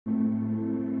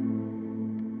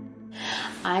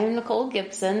I'm Nicole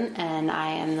Gibson, and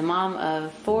I am the mom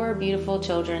of 4 beautiful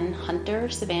children, Hunter,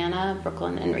 Savannah,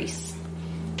 Brooklyn, and Reese.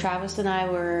 Travis and I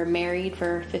were married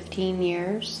for 15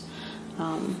 years.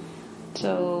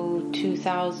 So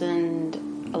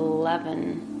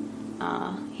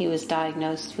 2011, he was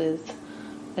diagnosed with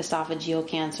esophageal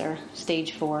cancer,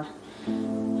 stage 4.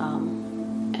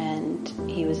 And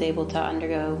he was able to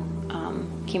undergo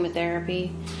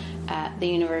chemotherapy at the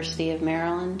University of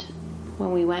Maryland.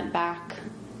 When we went back,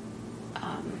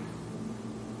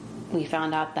 we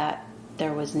found out that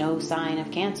there was no sign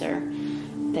of cancer.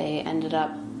 They ended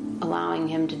up allowing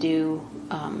him to do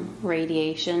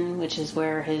radiation, which is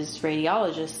where his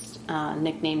radiologist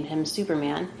nicknamed him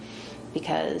Superman,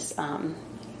 because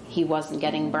he wasn't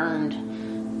getting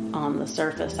burned on the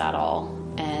surface at all.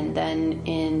 And then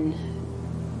in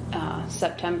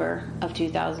September of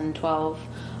 2012,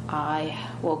 I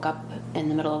woke up in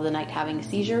the middle of the night having a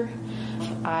seizure.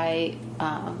 I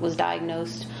was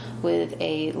diagnosed with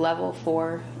a level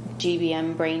 4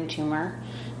 GBM brain tumor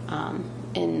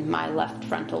in my left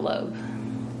frontal lobe.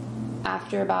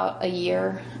 After about a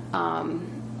year,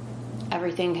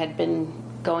 everything had been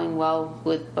going well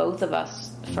with both of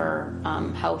us for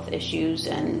health issues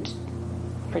and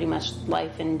pretty much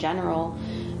life in general.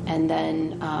 And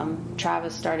then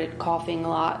Travis started coughing a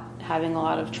lot, having a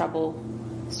lot of trouble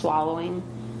swallowing.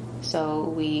 So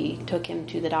we took him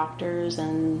to the doctors,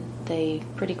 and they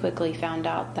pretty quickly found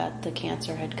out that the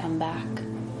cancer had come back.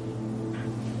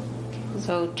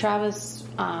 So Travis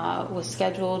was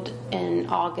scheduled in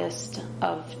August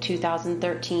of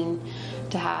 2013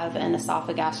 to have an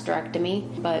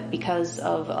esophagastrectomy, but because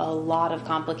of a lot of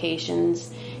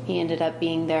complications, he ended up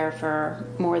being there for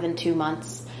more than 2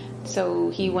 months.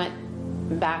 So he went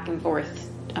back and forth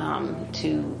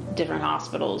to different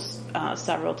hospitals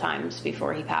several times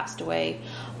before he passed away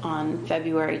on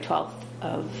February 12th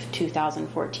of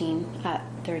 2014 at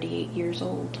 38 years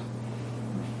old.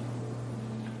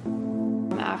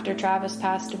 After Travis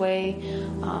passed away,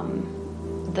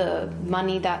 the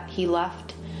money that he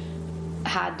left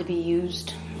had to be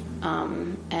used,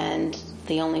 and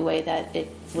the only way that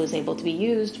it was able to be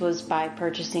used was by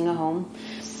purchasing a home.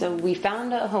 So we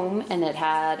found a home, and it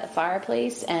had a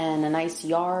fireplace and a nice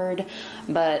yard,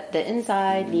 but the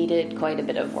inside needed quite a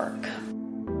bit of work.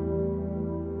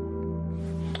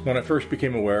 When I first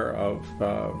became aware of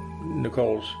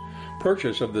Nicole's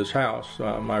purchase of this house,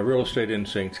 my real estate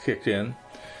instincts kicked in.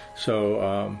 So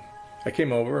I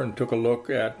came over and took a look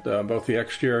at both the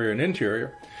exterior and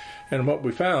interior, and what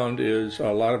we found is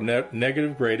a lot of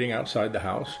negative grading outside the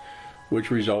house,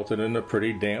 which resulted in a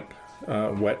pretty damp,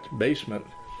 wet basement.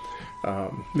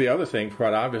 The other thing,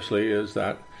 quite obviously, is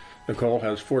that Nicole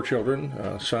has 4 children,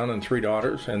 a son and 3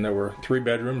 daughters, and there were 3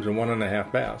 bedrooms and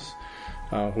 1.5 baths,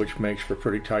 which makes for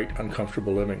pretty tight,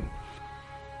 uncomfortable living.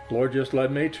 The Lord just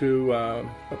led me to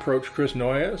approach Chris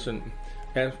Noyes and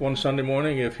asked one Sunday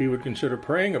morning if he would consider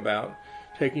praying about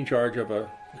taking charge of a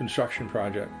construction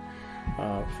project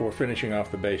for finishing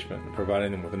off the basement and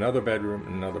providing them with another bedroom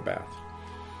and another bath.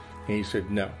 And he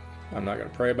said, "No, I'm not going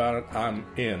to pray about it. I'm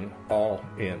in, all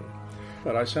in."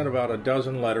 But I sent about a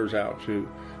dozen letters out to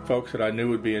folks that I knew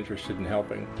would be interested in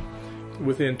helping.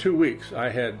 Within 2 weeks, I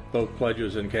had both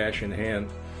pledges and cash in hand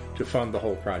to fund the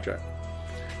whole project.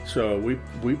 So we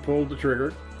pulled the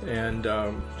trigger, and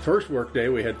first work day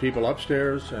we had people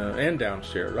upstairs and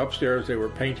downstairs. Upstairs they were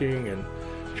painting and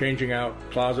changing out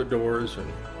closet doors,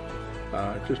 and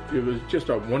it was just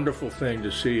a wonderful thing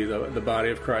to see the body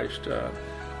of Christ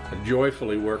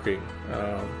joyfully working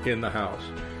in the house.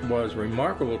 It was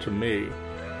remarkable to me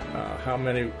how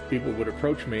many people would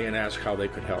approach me and ask how they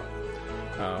could help.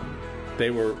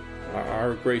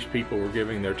 Our Grace people were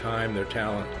giving their time, their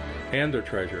talent, and their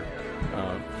treasure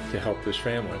to help this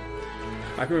family.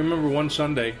 I can remember one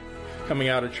Sunday coming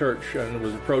out of church and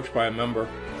was approached by a member,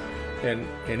 and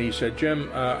he said, "Jim,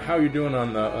 how are you doing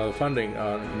on the funding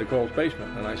on Nicole's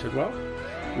basement?" And I said, "Well,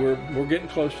 we're getting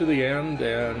close to the end."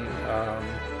 And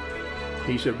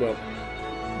he said, "Well,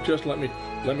 just let me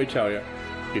tell you,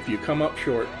 if you come up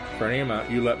short for any amount,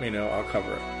 you let me know. I'll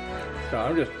cover it." So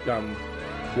I'm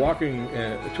walking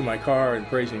to my car and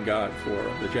praising God for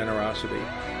the generosity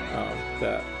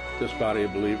that this body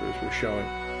of believers was showing.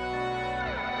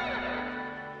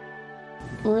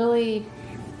 Really,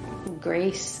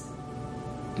 Grace,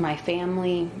 my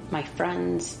family, my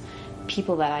friends,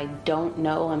 people that I don't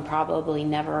know and probably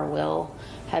never will,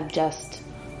 have just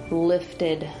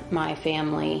lifted my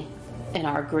family in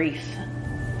our grief.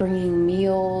 Bringing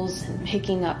meals and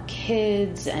picking up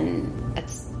kids, and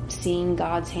it's seeing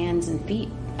God's hands and feet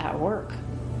at work.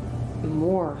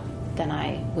 More than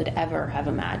I would ever have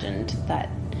imagined that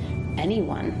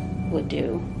anyone would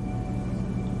do.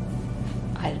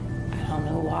 I don't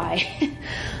know why,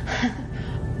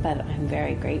 but I'm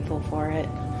very grateful for it.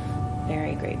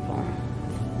 Very grateful.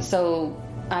 So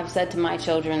I've said to my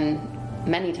children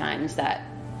many times that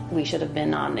we should have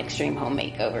been on Extreme Home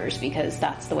Makeovers because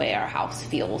that's the way our house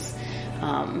feels.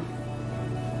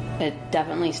 It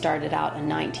definitely started out a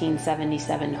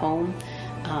 1977 home,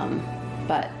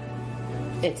 but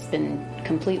it's been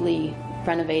completely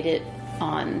renovated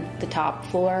on the top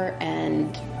floor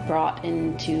and brought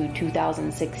into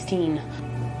 2016.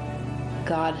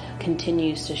 God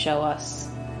continues to show us,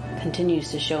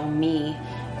 continues to show me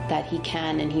that He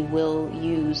can and He will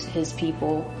use His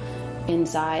people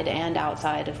inside and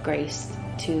outside of Grace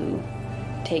to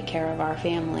take care of our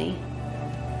family.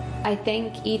 I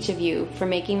thank each of you for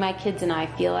making my kids and I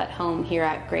feel at home here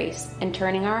at Grace and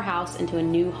turning our house into a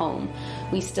new home.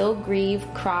 We still grieve,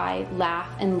 cry, laugh,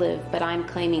 and live, but I'm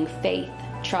claiming faith,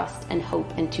 trust, and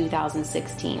hope in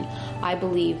 2016. I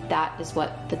believe that is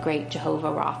what the great Jehovah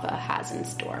Rapha has in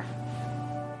store.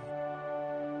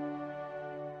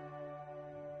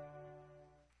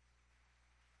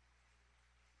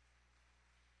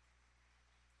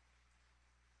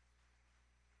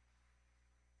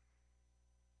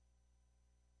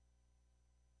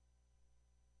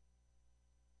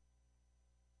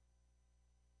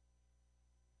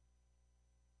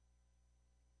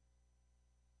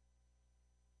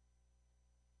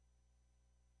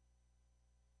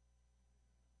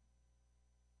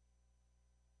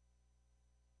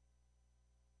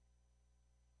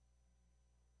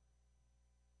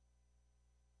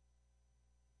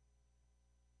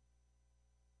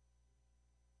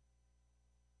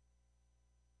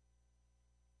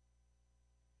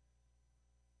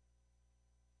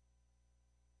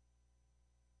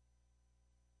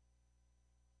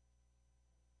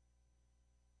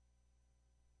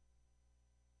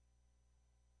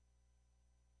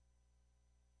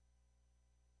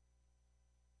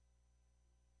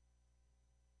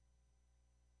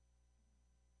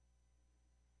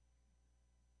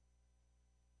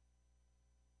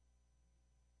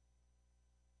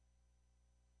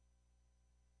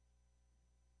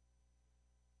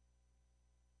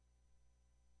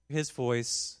 His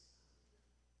voice.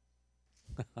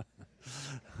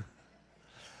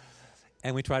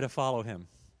 And we try to follow him.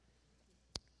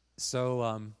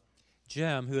 So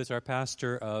Jim, who is our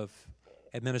pastor of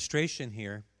administration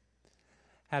here,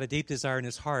 had a deep desire in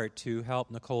his heart to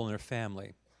help Nicole and her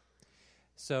family.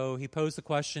 So he posed the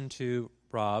question to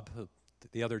Rob,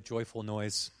 the other joyful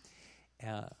noise,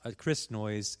 Chris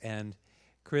Noyes, and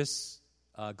Chris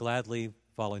gladly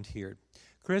volunteered.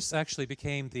 Chris actually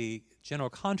became the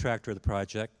general contractor of the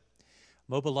project,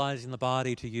 mobilizing the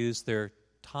body to use their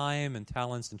time and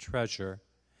talents and treasure,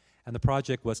 and the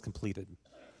project was completed.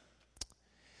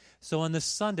 So on this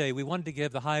Sunday, we wanted to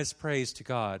give the highest praise to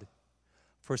God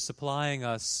for supplying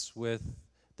us with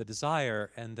the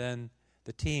desire and then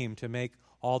the team to make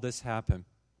all this happen.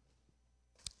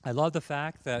 I love the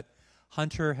fact that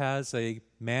Hunter has a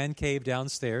man cave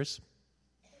downstairs,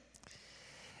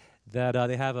 that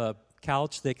they have a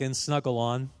couch they can snuggle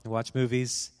on and watch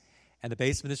movies, and the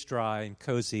basement is dry and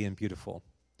cozy and beautiful.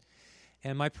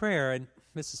 And my prayer, and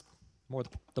this is more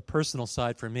the personal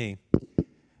side for me,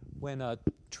 when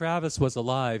Travis was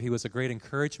alive, he was a great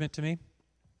encouragement to me.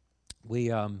 We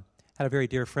had a very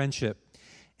dear friendship,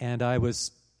 and I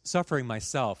was suffering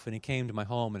myself, and he came to my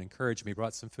home and encouraged me,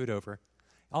 brought some food over.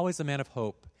 Always a man of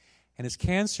hope. And his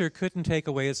cancer couldn't take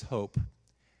away his hope,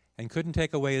 and couldn't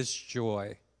take away his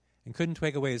joy, and couldn't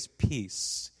take away his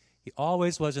peace. He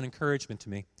always was an encouragement to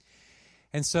me.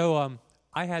 And so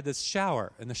I had this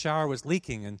shower, and the shower was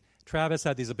leaking, and Travis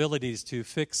had these abilities to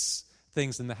fix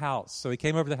things in the house. So he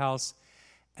came over to the house,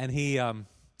 and he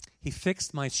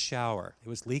fixed my shower. It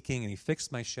was leaking, and he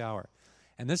fixed my shower.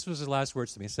 And this was his last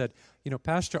words to me. He said,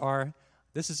 Pastor R.,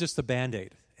 this is just a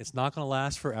Band-Aid. It's not going to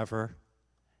last forever,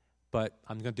 but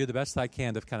I'm going to do the best I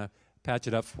can to kind of patch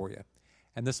it up for you.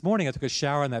 And this morning I took a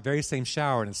shower in that very same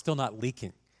shower, and it's still not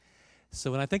leaking.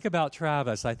 So when I think about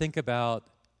Travis, I think about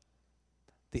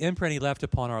the imprint he left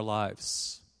upon our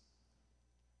lives.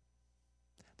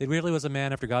 That really was a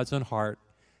man after God's own heart.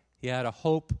 He had a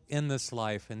hope in this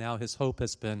life, and now his hope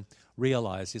has been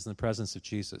realized. He's in the presence of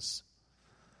Jesus.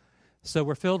 So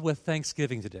we're filled with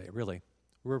thanksgiving today, really.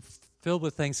 We're filled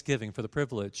with thanksgiving for the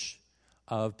privilege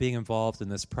of being involved in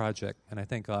this project, and I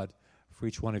thank God for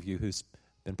each one of you who's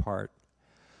been part.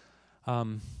 If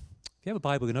you have a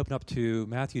Bible, you can open up to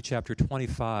Matthew chapter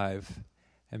 25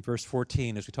 and verse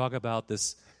 14 as we talk about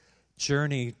this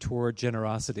journey toward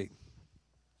generosity.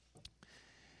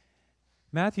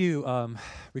 Matthew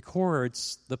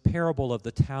records the parable of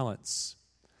the talents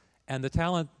And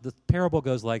the parable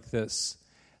goes like this.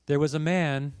 There was a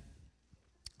man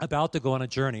about to go on a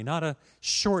journey, not a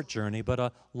short journey, but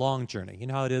a long journey. You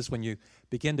know how it is when you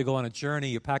begin to go on a journey,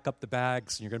 you pack up the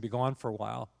bags, and you're going to be gone for a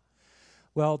while.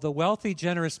 Well, the wealthy,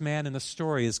 generous man in the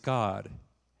story is God,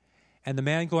 and the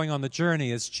man going on the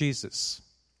journey is Jesus.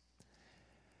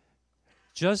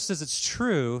 Just as it's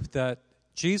true that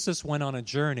Jesus went on a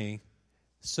journey,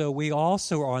 so we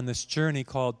also are on this journey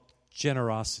called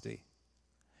generosity.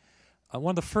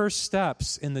 One of the first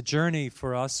steps in the journey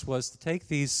for us was to take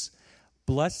these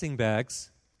blessing bags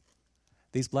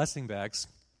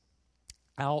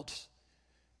out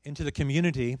into the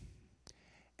community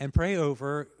and pray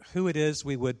over who it is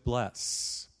we would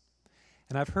bless.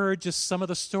 And I've heard just some of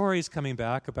the stories coming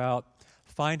back about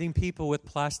finding people with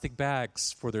plastic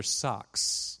bags for their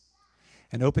socks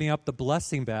and opening up the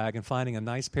blessing bag and finding a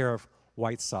nice pair of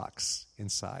white socks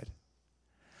inside.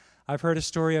 I've heard a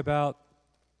story about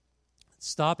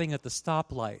stopping at the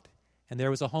stoplight, and there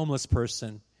was a homeless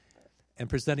person, and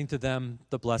presenting to them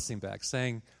the blessing bag,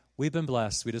 saying, "We've been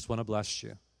blessed, we just want to bless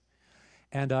you."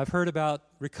 And I've heard about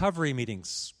recovery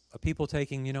meetings, of people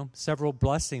taking, several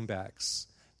blessing bags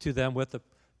to them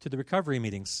to the recovery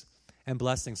meetings and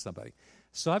blessing somebody.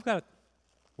 So I've got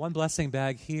one blessing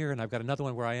bag here, and I've got another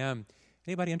one where I am.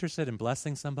 Anybody interested in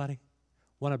blessing somebody?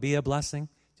 Want to be a blessing?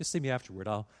 Just see me afterward.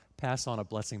 I'll pass on a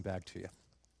blessing bag to you.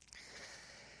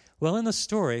 Well, in the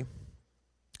story,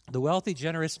 the wealthy,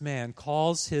 generous man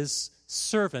calls his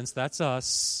servants, that's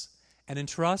us, and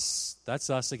entrusts,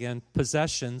 that's us again,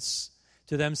 possessions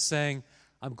to them, saying,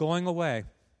 "I'm going away,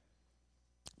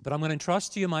 but I'm going to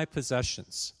entrust to you my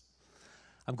possessions.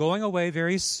 I'm going away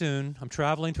very soon. I'm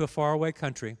traveling to a faraway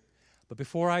country, but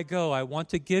before I go, I want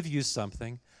to give you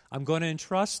something. I'm going to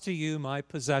entrust to you my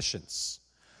possessions.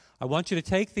 I want you to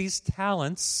take these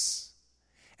talents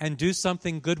and do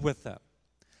something good with them.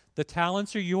 The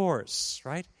talents are yours,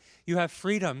 right? You have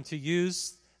freedom to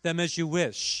use them as you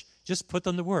wish. Just put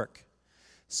them to work."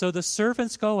 So the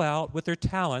servants go out with their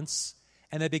talents,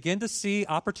 and they begin to see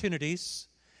opportunities.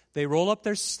 They roll up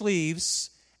their sleeves,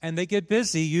 and they get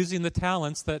busy using the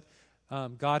talents that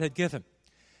God had given.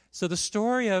 So the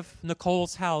story of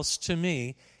Nicole's house, to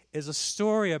me, is a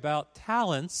story about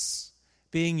talents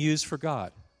being used for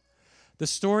God. The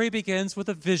story begins with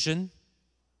a vision.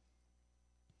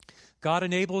 God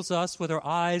enables us with our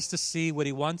eyes to see what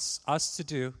he wants us to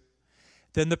do.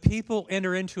 Then the people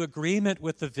enter into agreement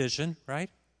with the vision, right?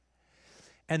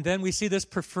 And then we see this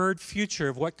preferred future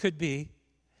of what could be.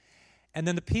 And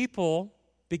then the people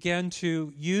begin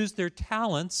to use their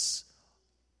talents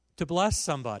to bless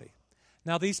somebody.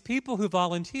 Now, these people who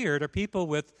volunteered are people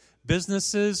with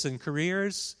businesses and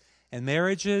careers and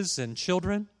marriages and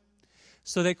children.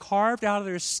 So they carved out of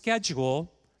their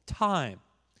schedule time.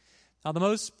 Now, the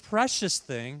most precious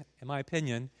thing, in my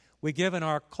opinion, we give in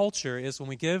our culture is when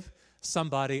we give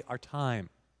somebody our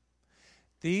time.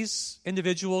 These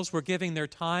individuals were giving their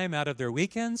time out of their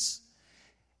weekends,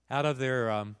 out of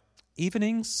their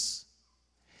evenings,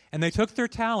 and they took their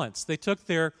talents. They took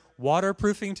their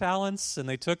waterproofing talents, and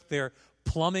they took their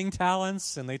plumbing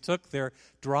talents, and they took their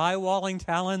drywalling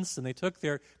talents, and they took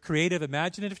their creative,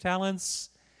 imaginative talents,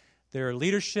 their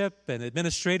leadership and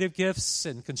administrative gifts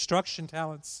and construction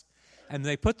talents, and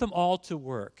they put them all to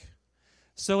work.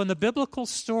 So in the biblical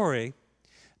story,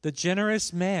 the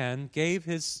generous man gave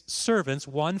his servants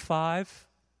 1 5,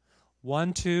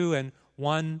 1 2, and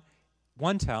one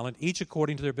talent, each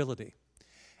according to their ability.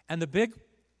 And the big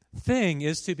thing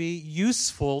is to be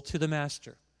useful to the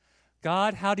master.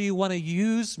 God, how do you want to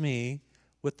use me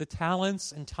with the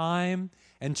talents and time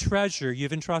and treasure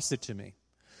you've entrusted to me?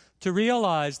 To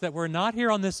realize that we're not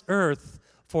here on this earth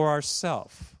for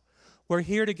ourselves. We're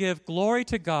here to give glory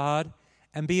to God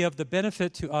and be of the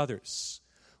benefit to others.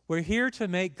 We're here to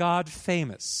make God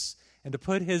famous and to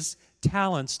put his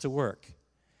talents to work.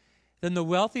 Then the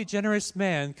wealthy, generous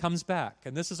man comes back,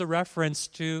 and this is a reference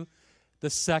to the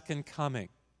second coming.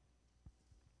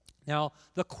 Now,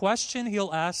 the question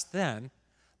he'll ask then,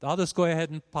 I'll just go ahead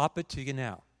and pop it to you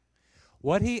now.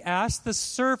 What he asked the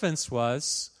servants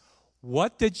was,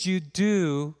 "What did you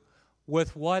do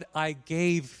with what I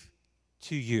gave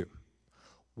to you?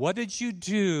 What did you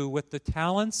do with the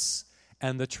talents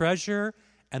and the treasure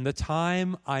and the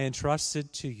time I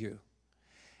entrusted to you?"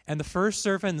 And the first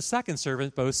servant and the second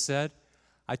servant both said,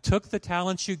 "I took the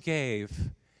talents you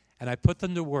gave and I put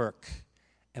them to work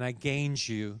and I gained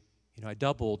you, I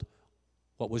doubled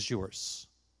what was yours."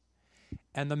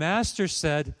 And the master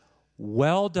said,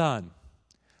 "Well done,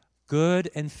 good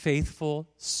and faithful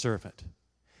servant.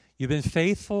 You've been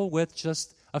faithful with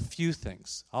just a few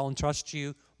things. I'll entrust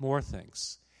you more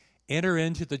things. Enter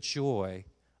into the joy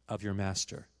of your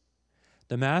master.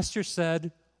 The master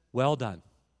said, well done.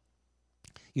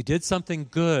 You did something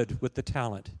good with the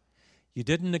talent. You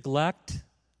didn't neglect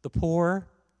the poor.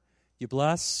 You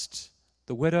blessed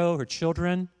the widow, her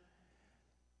children.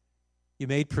 You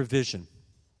made provision.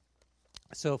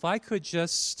 So if I could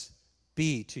just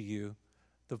be to you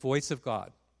the voice of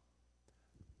God,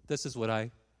 this is what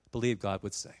I believe God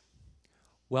would say.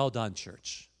 Well done,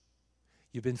 church.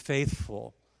 You've been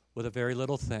faithful with a very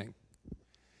little thing.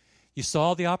 You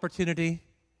saw the opportunity.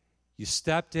 You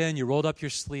stepped in. You rolled up your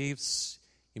sleeves.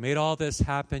 You made all this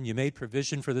happen. You made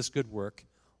provision for this good work.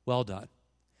 Well done.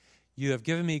 You have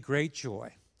given me great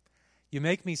joy. You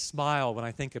make me smile when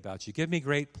I think about you. Give me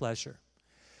great pleasure.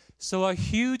 So a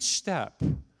huge step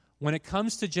when it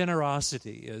comes to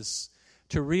generosity is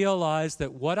to realize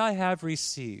that what I have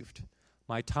received,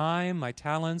 my time, my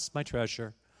talents, my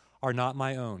treasure, are not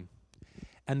my own.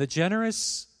 And the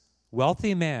generous,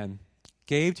 wealthy man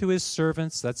gave to his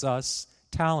servants, that's us,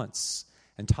 talents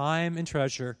and time and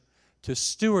treasure to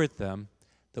steward them,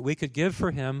 that we could give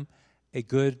for him a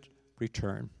good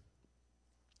return.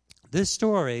 This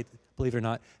story, believe it or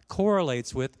not,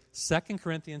 correlates with 2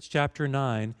 Corinthians chapter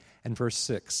 9 and verse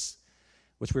 6,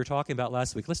 which we were talking about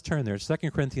last week. Let's turn there.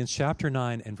 2 Corinthians chapter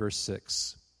 9 and verse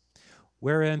 6,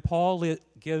 wherein Paul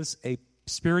gives a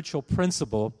spiritual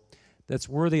principle that's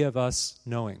worthy of us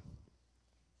knowing.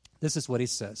 This is what he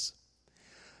says.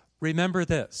 Remember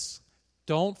this.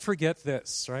 Don't forget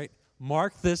this, right?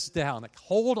 Mark this down.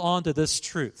 Hold on to this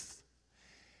truth.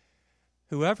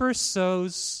 Whoever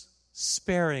sows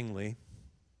sparingly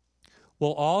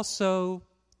will also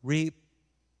reap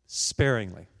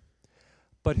sparingly.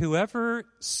 But whoever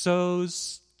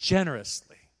sows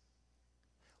generously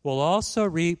will also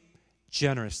reap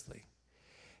generously.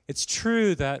 It's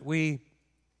true that we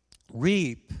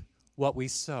reap what we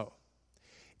sow.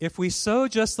 If we sow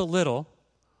just a little,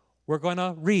 we're going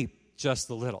to reap just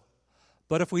a little.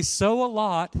 But if we sow a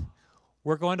lot,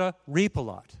 we're going to reap a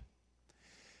lot.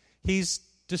 He's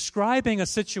describing a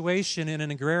situation in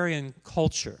an agrarian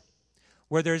culture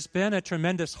where there's been a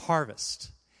tremendous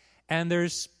harvest, and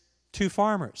there's two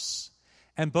farmers,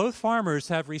 and both farmers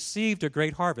have received a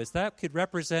great harvest. That could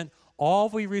represent all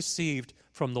we received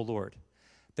from the Lord.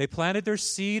 They planted their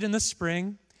seed in the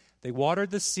spring, they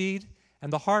watered the seed,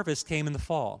 and the harvest came in the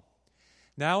fall.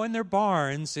 Now in their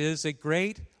barns is a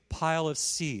great pile of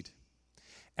seed.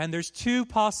 And there's two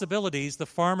possibilities the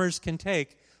farmers can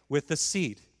take with the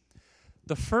seed.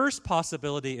 The first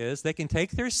possibility is they can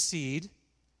take their seed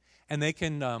and they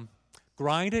can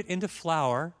grind it into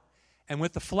flour, and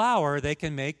with the flour they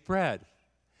can make bread.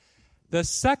 The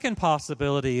second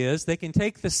possibility is they can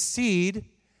take the seed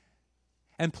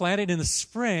and plant it in the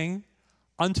spring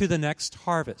unto the next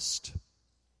harvest.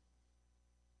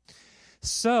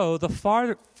 So the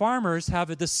farmers have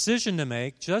a decision to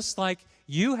make, just like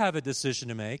you have a decision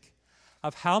to make,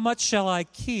 of how much shall I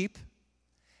keep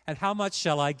and how much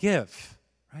shall I give,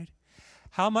 right?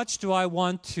 How much do I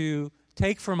want to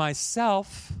take for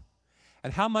myself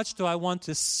and how much do I want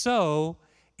to sow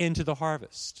into the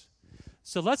harvest?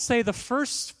 So let's say the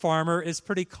first farmer is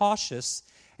pretty cautious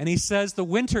and he says the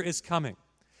winter is coming.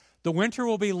 The winter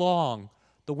will be long.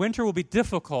 The winter will be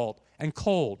difficult and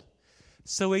cold.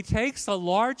 So he takes a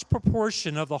large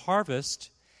proportion of the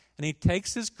harvest and he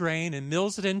takes his grain and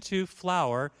mills it into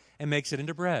flour and makes it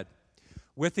into bread.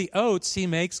 With the oats, he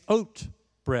makes oat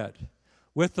bread.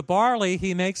 With the barley,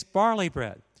 he makes barley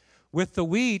bread. With the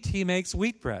wheat, he makes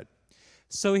wheat bread.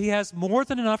 So he has more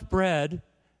than enough bread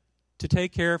to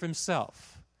take care of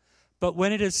himself. But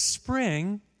when it is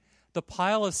spring, the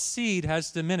pile of seed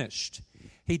has diminished.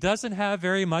 He doesn't have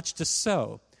very much to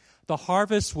sow. The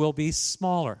harvest will be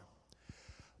smaller.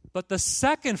 But the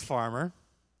second farmer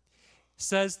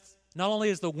says not only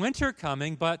is the winter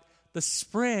coming, but the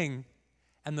spring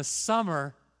and the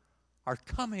summer are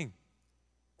coming.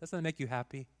 Doesn't that make you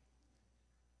happy?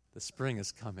 The spring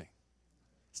is coming.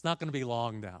 It's not going to be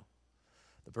long now.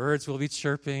 The birds will be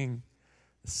chirping.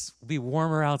 It will be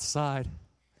warmer outside.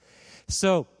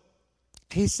 So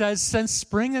he says, since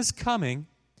spring is coming,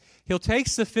 he'll take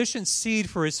sufficient seed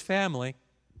for his family.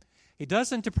 He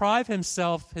doesn't deprive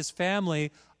himself, his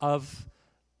family, of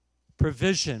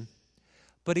provision,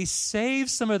 but he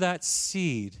saves some of that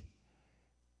seed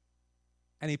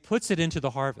and he puts it into the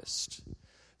harvest.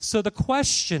 So the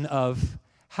question of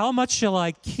how much shall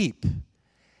I keep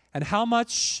and how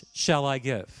much shall I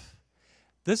give?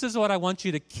 This is what I want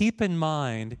you to keep in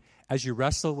mind as you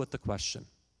wrestle with the question.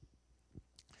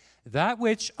 That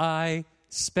which I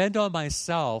spend on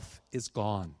myself is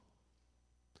gone.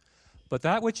 But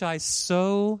that which I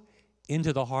sow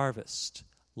into the harvest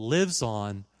lives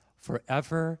on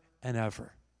forever and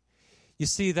ever. You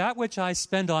see, that which I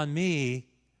spend on me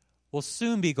will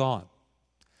soon be gone.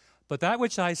 But that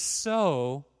which I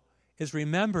sow is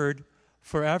remembered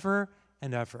forever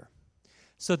and ever.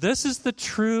 So this is the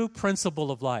true principle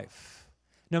of life.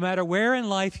 No matter where in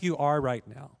life you are right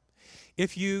now,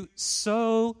 if you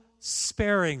sow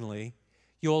sparingly,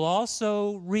 you'll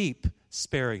also reap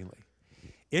sparingly.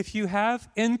 If you have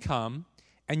income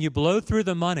and you blow through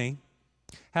the money,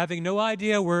 having no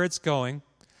idea where it's going,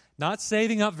 not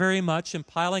saving up very much and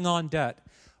piling on debt,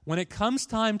 when it comes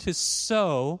time to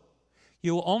sow,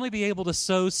 you will only be able to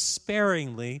sow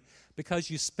sparingly because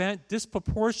you spent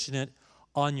disproportionate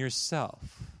on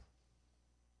yourself.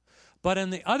 But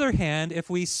on the other hand, if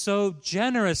we sow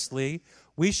generously,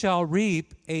 we shall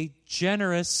reap a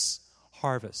generous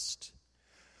harvest.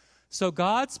 So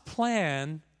God's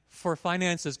plan for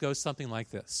finances goes something like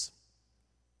this.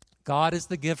 God is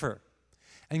the giver,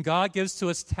 and God gives to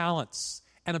us talents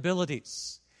and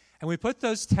abilities. And we put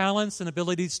those talents and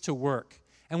abilities to work,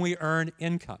 and we earn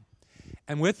income.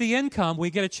 And with the income, we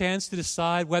get a chance to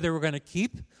decide whether we're going to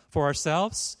keep for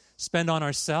ourselves, spend on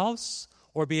ourselves,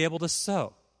 or be able to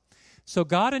sow. So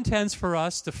God intends for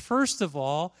us to, first of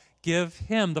all, give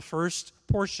Him the first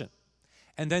portion,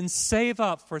 and then save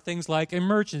up for things like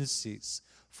emergencies,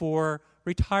 for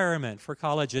retirement, for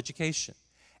college education,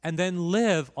 and then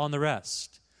live on the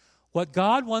rest. What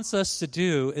God wants us to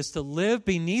do is to live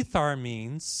beneath our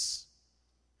means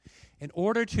in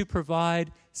order to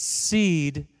provide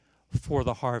seed for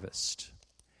the harvest.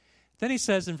 Then he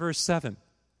says in verse 7,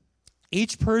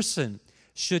 each person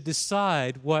should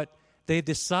decide what they've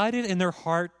decided in their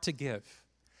heart to give,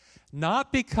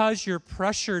 not because you're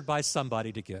pressured by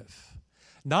somebody to give,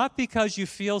 not because you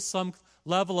feel some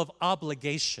level of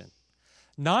obligation,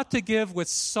 not to give with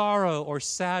sorrow or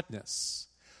sadness,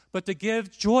 but to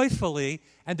give joyfully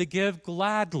and to give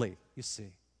gladly, you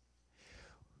see.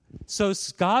 So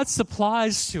God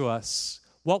supplies to us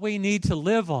what we need to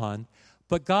live on,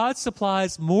 but God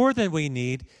supplies more than we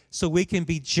need so we can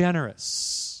be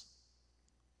generous.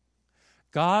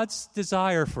 God's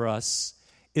desire for us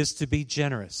is to be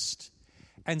generous.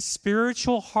 And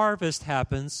spiritual harvest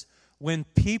happens when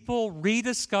people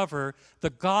rediscover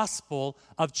the gospel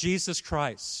of Jesus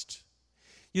Christ.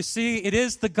 You see, it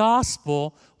is the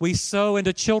gospel we sow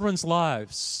into children's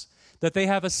lives, that they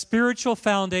have a spiritual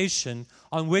foundation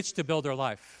on which to build their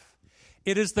life.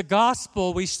 It is the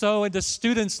gospel we sow into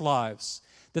students' lives,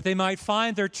 that they might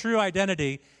find their true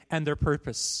identity and their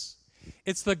purpose.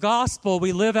 It's the gospel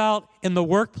we live out in the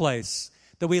workplace,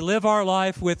 that we live our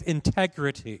life with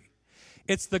integrity.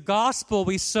 It's the gospel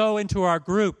we sow into our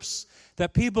groups,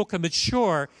 that people can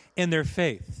mature in their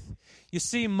faith. You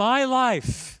see, my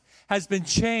life has been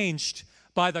changed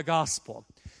by the gospel.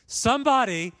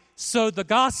 Somebody sowed the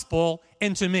gospel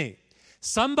into me.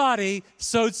 Somebody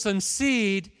sowed some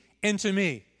seed into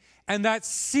me. And that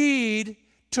seed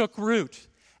took root.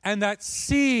 And that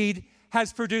seed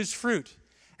has produced fruit.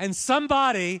 And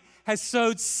somebody has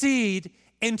sowed seed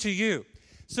into you.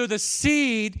 So the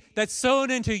seed that's sown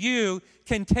into you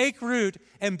can take root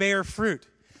and bear fruit.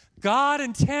 God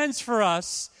intends for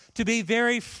us to be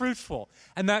very fruitful.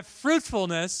 And that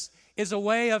fruitfulness is a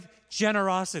way of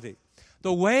generosity.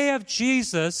 The way of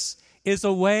Jesus is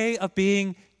a way of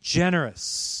being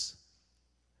generous.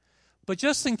 But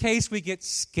just in case we get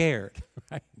scared,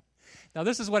 right? Now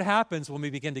this is what happens when we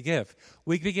begin to give.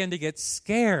 We begin to get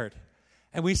scared.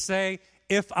 And we say,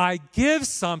 if I give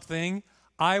something,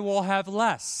 I will have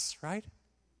less, right?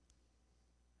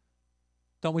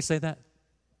 Don't we say that?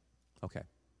 Okay.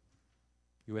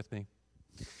 You with me?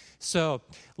 So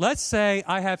let's say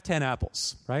I have 10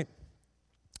 apples, right?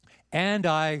 And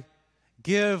I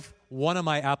give one of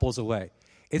my apples away.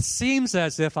 It seems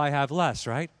as if I have less,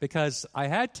 right? Because I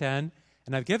had 10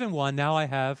 and I've given one, now I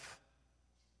have...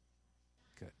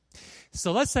 Good.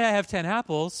 So let's say I have 10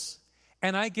 apples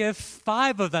and I give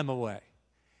 5 of them away.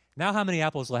 Now how many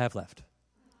apples do I have left?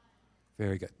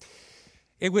 Very good.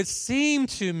 It would seem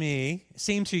to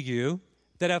you,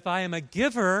 that if I am a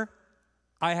giver,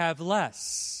 I have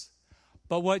less.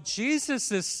 But what Jesus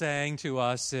is saying to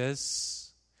us is,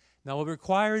 now it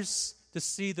requires to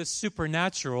see the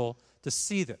supernatural to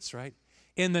see this, right?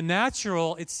 In the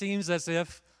natural, it seems as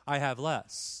if I have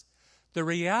less. The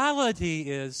reality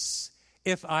is,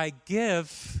 if I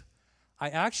give, I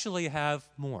actually have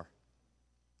more.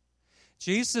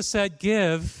 Jesus said,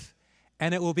 give,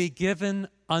 and it will be given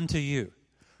unto you.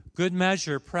 Good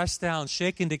measure, pressed down,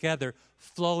 shaken together,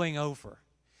 flowing over.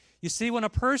 You see, when a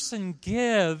person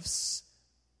gives,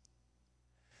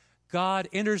 God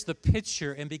enters the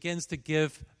picture and begins to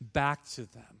give back to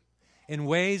them in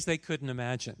ways they couldn't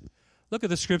imagine. Look at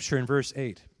the scripture in verse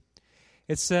 8.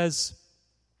 It says,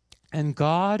 And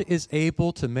God is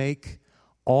able to make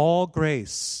all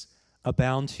grace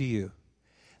abound to you,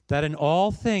 that in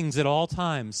all things at all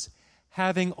times,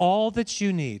 having all that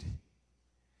you need.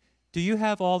 Do you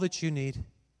have all that you need?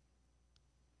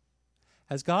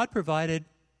 Has God provided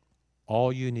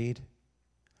all you need?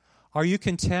 Are you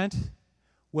content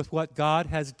with what God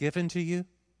has given to you?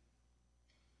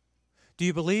 Do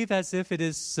you believe as if it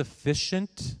is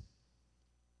sufficient?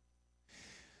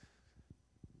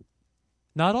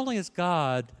 Not only is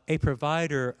God a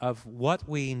provider of what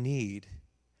we need,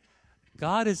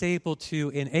 God is able to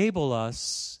enable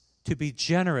us to be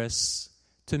generous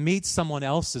to meet someone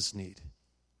else's need.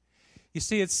 You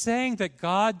see, it's saying that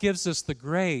God gives us the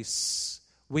grace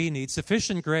we need,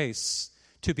 sufficient grace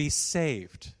to be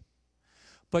saved.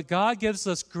 But God gives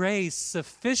us grace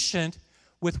sufficient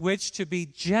with which to be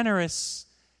generous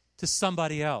to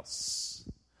somebody else.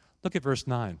 Look at verse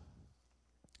 9.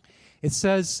 It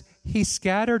says, He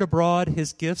scattered abroad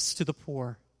His gifts to the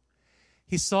poor.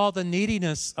 He saw the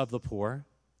neediness of the poor,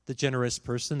 the generous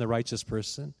person, the righteous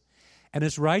person, and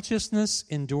His righteousness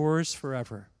endures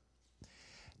forever.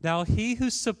 Now He who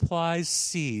supplies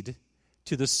seed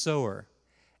to the sower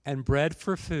and bread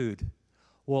for food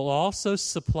will also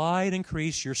supply and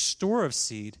increase your store of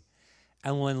seed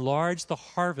and will enlarge the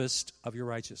harvest of your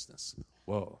righteousness.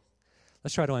 Whoa.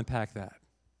 Let's try to unpack that.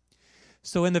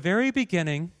 So in the very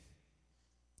beginning,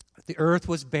 the earth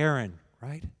was barren,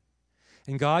 right?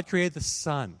 And God created the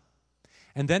sun.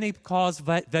 And then He caused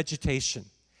vegetation.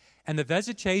 And the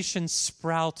vegetation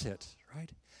sprouted, right?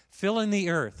 Filling the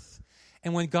earth.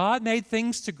 And when God made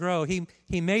things to grow,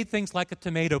 He made things like a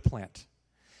tomato plant.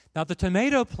 Now, the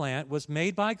tomato plant was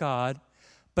made by God,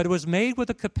 but it was made with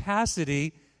a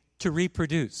capacity to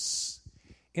reproduce.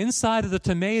 Inside of the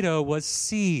tomato was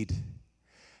seed.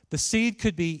 The seed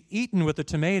could be eaten with the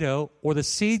tomato, or the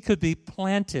seed could be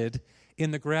planted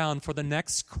in the ground for the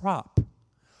next crop.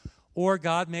 Or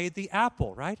God made the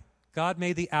apple, right? God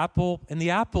made the apple in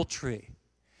the apple tree.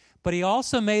 But He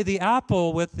also made the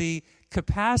apple with the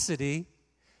capacity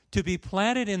to be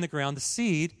planted in the ground, the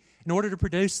seed, in order to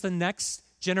produce the next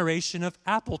generation of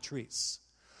apple trees.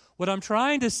 What I'm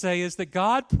trying to say is that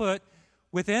God put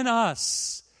within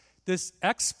us this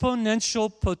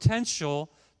exponential potential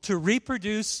to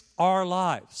reproduce our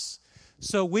lives.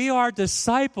 So we are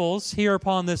disciples here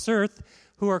upon this earth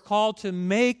who are called to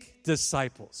make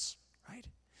disciples, right?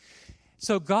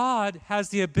 So God has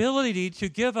the ability to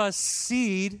give us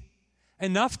seed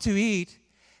enough to eat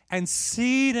and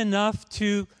seed enough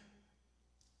to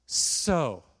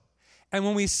sow. And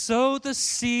when we sow the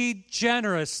seed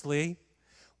generously,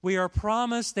 we are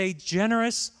promised a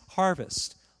generous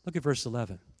harvest. Look at verse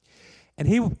 11. And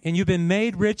you've been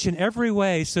made rich in every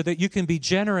way so that you can be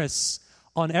generous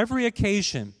on every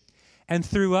occasion. And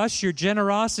through us, your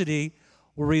generosity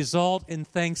will result in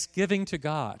thanksgiving to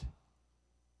God.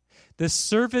 This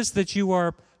service that you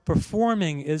are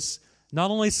performing is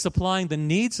not only supplying the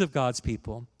needs of God's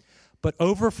people, but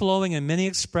overflowing in many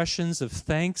expressions of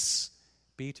thanks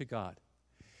be to God.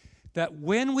 That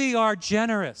when we are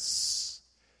generous,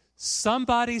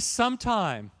 somebody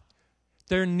sometime,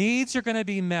 their needs are going to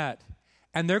be met,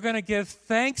 and they're going to give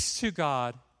thanks to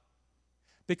God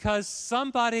because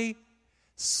somebody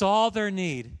saw their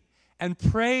need, and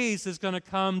praise is going to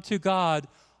come to God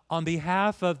on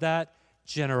behalf of that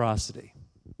generosity.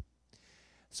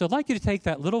 So I'd like you to take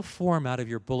that little form out of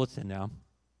your bulletin now.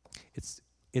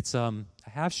 It's a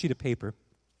half sheet of paper.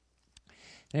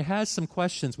 And it has some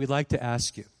questions we'd like to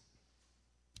ask you.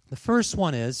 The first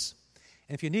one is,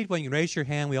 and if you need one, you can raise your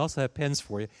hand. We also have pens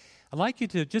for you. I'd like you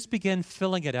to just begin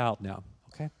filling it out now,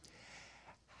 okay?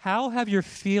 How have your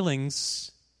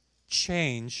feelings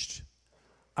changed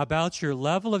about your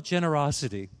level of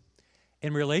generosity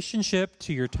in relationship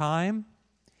to your time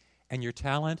and your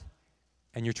talent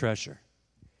and your treasure?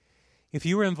 If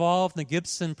you were involved in the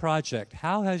Gibson Project,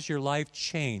 how has your life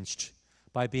changed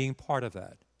by being part of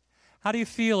that? How do you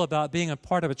feel about being a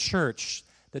part of a church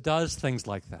that does things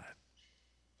like that?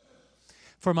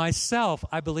 For myself,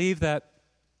 I believe that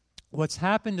what's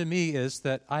happened to me is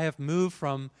that I have moved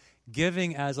from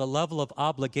giving as a level of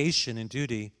obligation and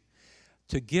duty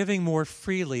to giving more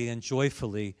freely and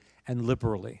joyfully and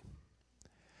liberally.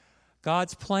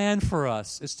 God's plan for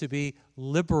us is to be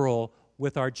liberal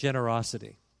with our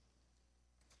generosity.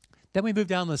 Then we move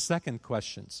down to the second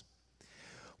questions.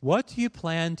 What do you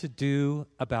plan to do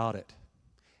about it?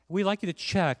 We'd like you to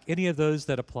check any of those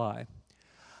that apply.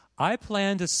 I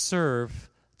plan to serve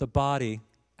the body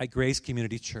at Grace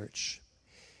Community Church.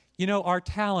 You know, our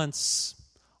talents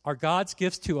are God's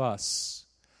gifts to us,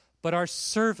 but our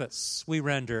service we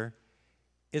render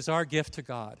is our gift to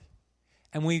God.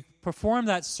 and we perform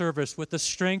that service with the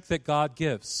strength that God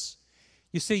gives.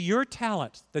 You see, your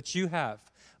talent that you have,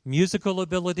 musical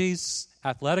abilities,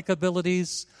 athletic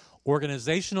abilities,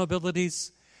 organizational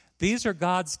abilities, these are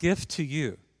God's gift to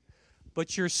you.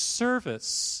 But your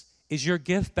service is your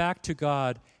gift back to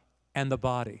God and the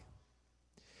body.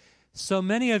 So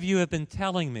many of you have been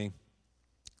telling me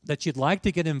that you'd like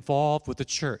to get involved with the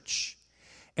church.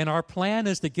 And our plan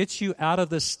is to get you out of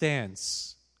the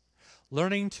stands,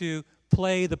 learning to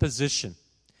play the position,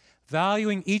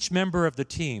 valuing each member of the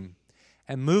team,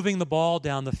 and moving the ball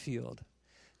down the field.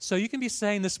 So you can be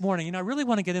saying this morning, I really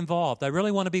want to get involved. I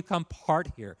really want to become part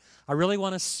here. I really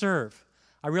want to serve.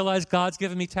 I realize God's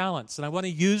given me talents, and I want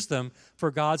to use them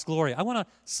for God's glory. I want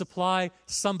to supply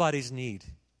somebody's need.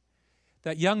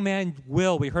 That young man,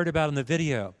 Will, we heard about in the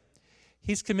video,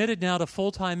 he's committed now to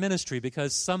full-time ministry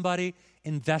because somebody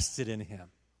invested in him,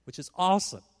 which is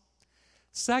awesome.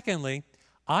 Secondly,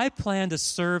 I plan to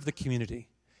serve the community.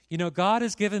 God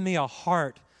has given me a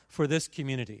heart for this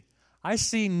community. I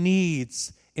see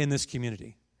needs in this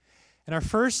community. And our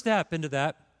first step into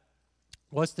that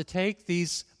was to take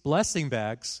these blessing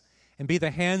bags and be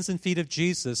the hands and feet of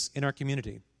Jesus in our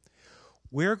community.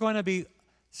 We're going to be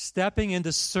stepping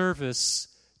into service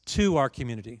to our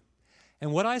community.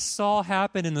 And what I saw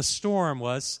happen in the storm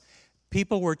was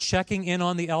people were checking in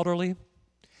on the elderly.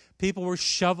 People were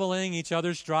shoveling each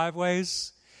other's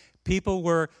driveways. People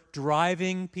were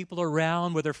driving people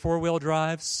around with their four-wheel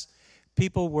drives.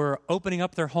 People were opening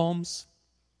up their homes.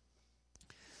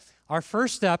 Our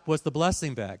first step was the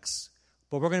blessing bags,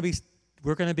 but we're going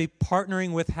to be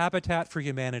partnering with Habitat for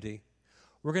Humanity.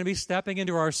 We're going to be stepping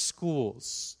into our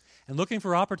schools and looking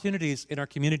for opportunities in our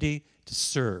community to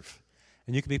serve,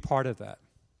 and you can be part of that.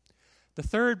 The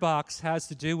third box has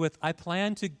to do with I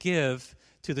plan to give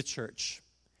to the church.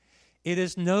 It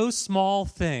is no small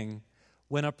thing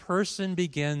when a person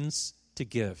begins to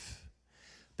give,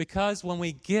 because when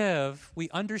we give, we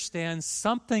understand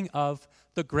something of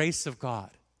the grace of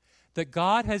God, that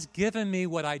God has given me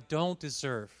what I don't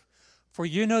deserve. For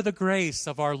you know the grace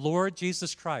of our Lord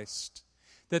Jesus Christ,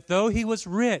 that though he was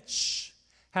rich,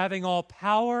 having all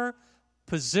power,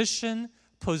 position,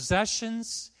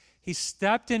 possessions, he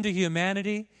stepped into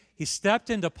humanity, he stepped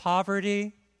into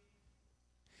poverty.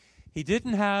 He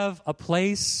didn't have a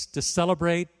place to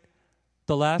celebrate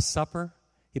the Last Supper.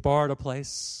 He borrowed a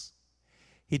place.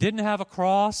 He didn't have a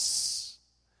cross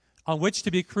on which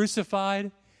to be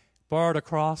crucified. Borrowed a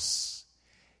cross.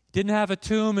 He didn't have a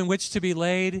tomb in which to be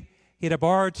laid. He had a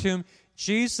borrowed tomb.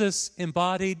 Jesus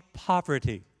embodied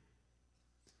poverty.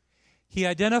 He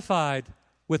identified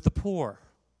with the poor.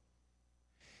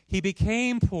 He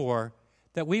became poor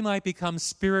that we might become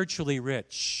spiritually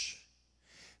rich.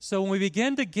 So when we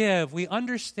begin to give, we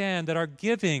understand that our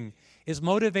giving is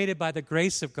motivated by the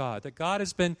grace of God, that God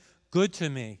has been good to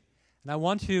me, and I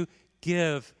want to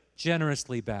give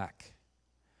generously back.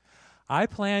 I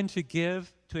plan to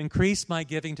give, to increase my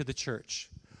giving to the church.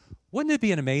 Wouldn't it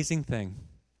be an amazing thing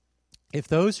if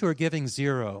those who are giving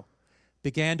 0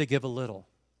 began to give a little,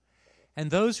 and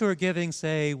those who are giving,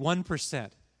 say,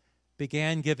 1%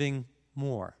 began giving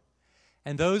more,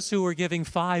 and those who were giving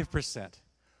 5%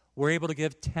 were able to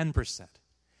give 10%,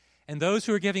 and those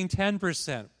who are giving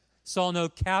 10% saw no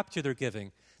cap to their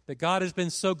giving, that God has been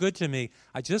so good to me,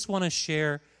 I just want to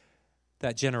share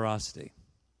that generosity.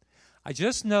 I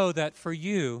just know that for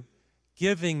you,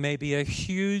 giving may be a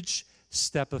huge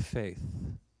step of faith.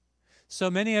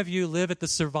 So many of you live at the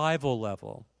survival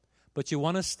level, but you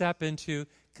want to step into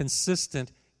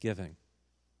consistent giving.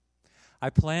 I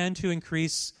plan to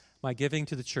increase my giving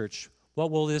to the church.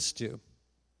 What will this do?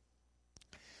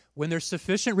 When there's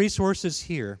sufficient resources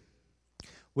here,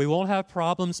 we won't have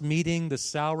problems meeting the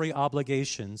salary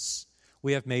obligations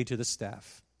we have made to the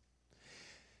staff.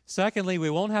 Secondly, we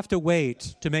won't have to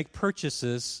wait to make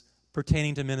purchases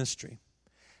pertaining to ministry.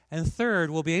 And third,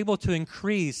 we'll be able to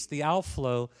increase the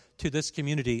outflow to this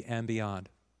community and beyond.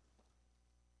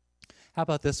 How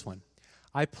about this one?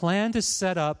 I plan to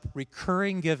set up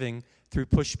recurring giving through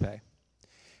PushPay.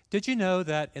 Did you know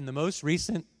that in the most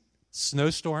recent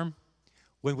snowstorm,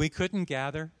 when we couldn't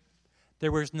gather,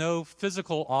 there was no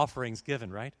physical offerings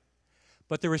given, right?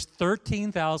 But there was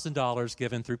 $13,000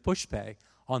 given through PushPay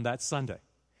on that Sunday.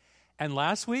 And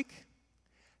last week,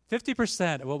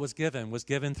 50% of what was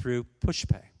given through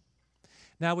PushPay.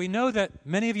 Now, we know that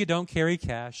many of you don't carry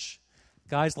cash.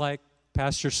 Guys like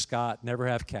Pastor Scott never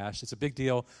have cash. It's a big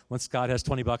deal when Scott has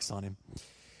 $20 on him.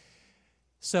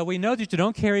 So we know that you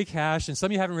don't carry cash, and some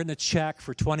of you haven't written a check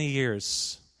for 20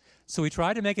 years. So we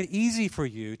try to make it easy for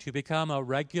you to become a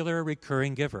regular,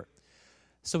 recurring giver.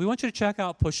 So we want you to check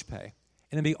out PushPay.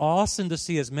 And it'd be awesome to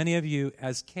see as many of you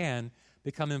as can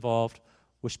become involved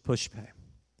with PushPay.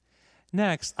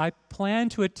 Next, I plan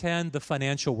to attend the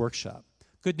financial workshop.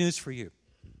 Good news for you.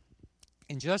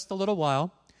 In just a little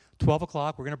while, 12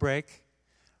 o'clock, we're going to break,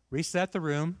 reset the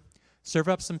room, serve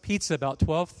up some pizza about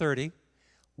 12:30.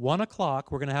 1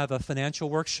 o'clock, we're going to have a financial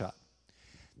workshop.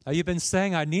 Now, you've been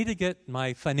saying, I need to get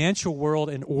my financial world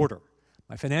in order.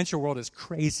 My financial world is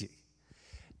crazy.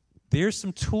 There's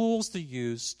some tools to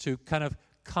use to kind of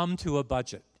come to a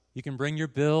budget. You can bring your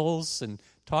bills and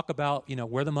talk about,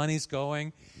 where the money's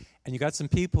going. And you got some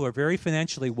people who are very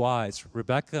financially wise,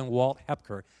 Rebecca and Walt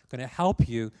Hepker, going to help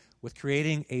you with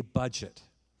creating a budget.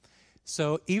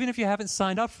 So even if you haven't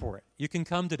signed up for it, you can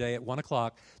come today at 1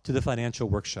 o'clock to the financial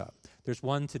workshop. There's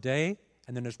one today,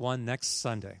 and then there's one next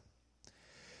Sunday.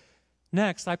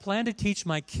 Next, I plan to teach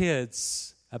my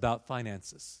kids about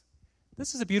finances.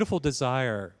 This is a beautiful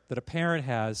desire that a parent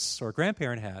has or a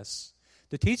grandparent has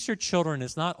to teach their children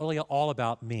is not only all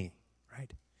about me,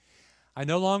 right? I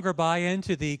no longer buy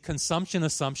into the consumption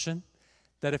assumption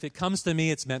that if it comes to me,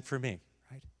 it's meant for me,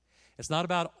 right? It's not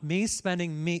about me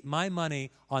spending my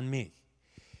money on me.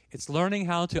 It's learning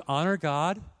how to honor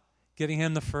God, giving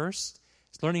Him the first.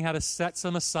 It's learning how to set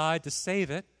some aside to save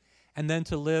it, and then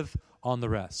to live on the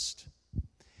rest.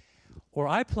 Or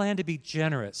I plan to be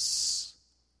generous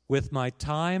with my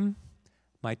time,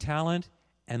 my talent,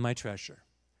 and my treasure.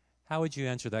 How would you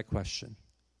answer that question?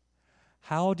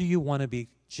 How do you want to be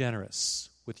generous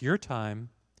with your time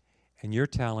and your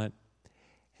talent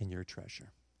and your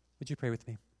treasure? Would you pray with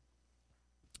me?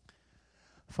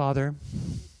 Father,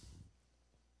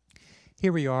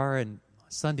 here we are on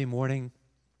Sunday morning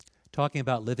talking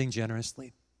about living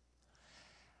generously.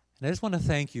 And I just want to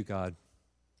thank you, God,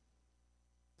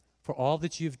 for all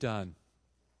that you've done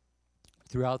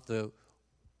throughout the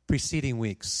preceding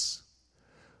weeks.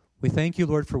 We thank you,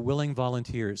 Lord, for willing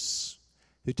volunteers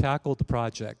who tackled the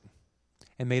project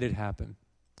and made it happen.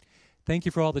 Thank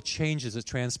you for all the changes that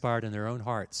transpired in their own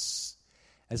hearts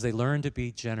as they learned to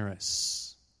be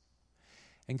generous.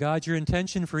 And God, your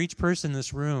intention for each person in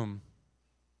this room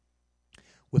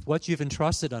with what you've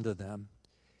entrusted unto them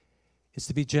is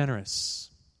to be generous.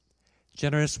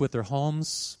 Generous with their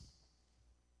homes,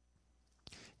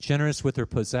 generous with their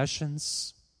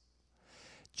possessions,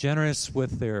 generous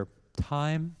with their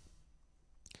time,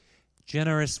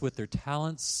 generous with their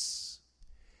talents,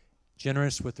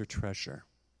 generous with their treasure.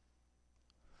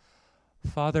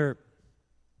 Father,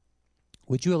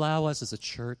 would you allow us as a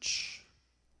church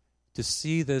to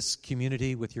see this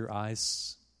community with your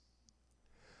eyes?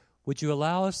 Would you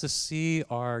allow us to see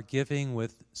our giving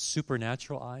with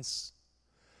supernatural eyes?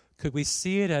 Could we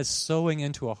see it as sowing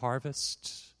into a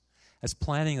harvest, as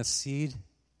planting a seed?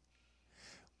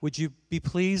 Would you be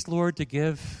pleased, Lord, to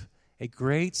give a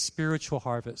great spiritual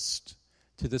harvest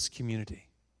to this community?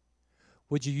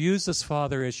 Would you use us,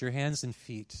 Father, as your hands and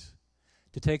feet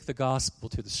to take the gospel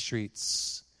to the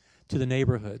streets, to the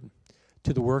neighborhood,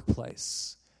 to the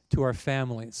workplace, to our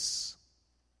families,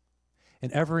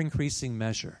 in ever-increasing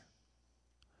measure?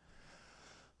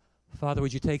 Father,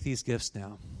 would you take these gifts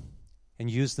now and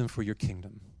use them for your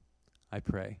kingdom? I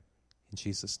pray in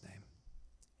Jesus' name.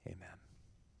 Amen.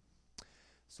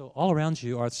 So all around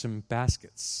you are some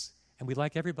baskets, and we'd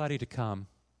like everybody to come.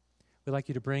 We'd like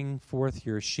you to bring forth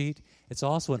your sheet. It's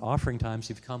also an offering time,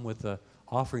 so if you come with the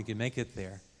offering, you can make it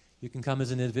there. You can come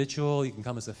as an individual, you can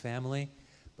come as a family,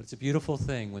 but it's a beautiful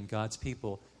thing when God's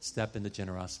people step into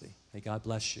generosity. May God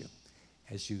bless you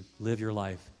as you live your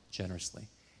life generously.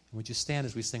 And would you stand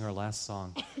as we sing our last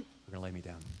song? We're going to lay me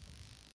down.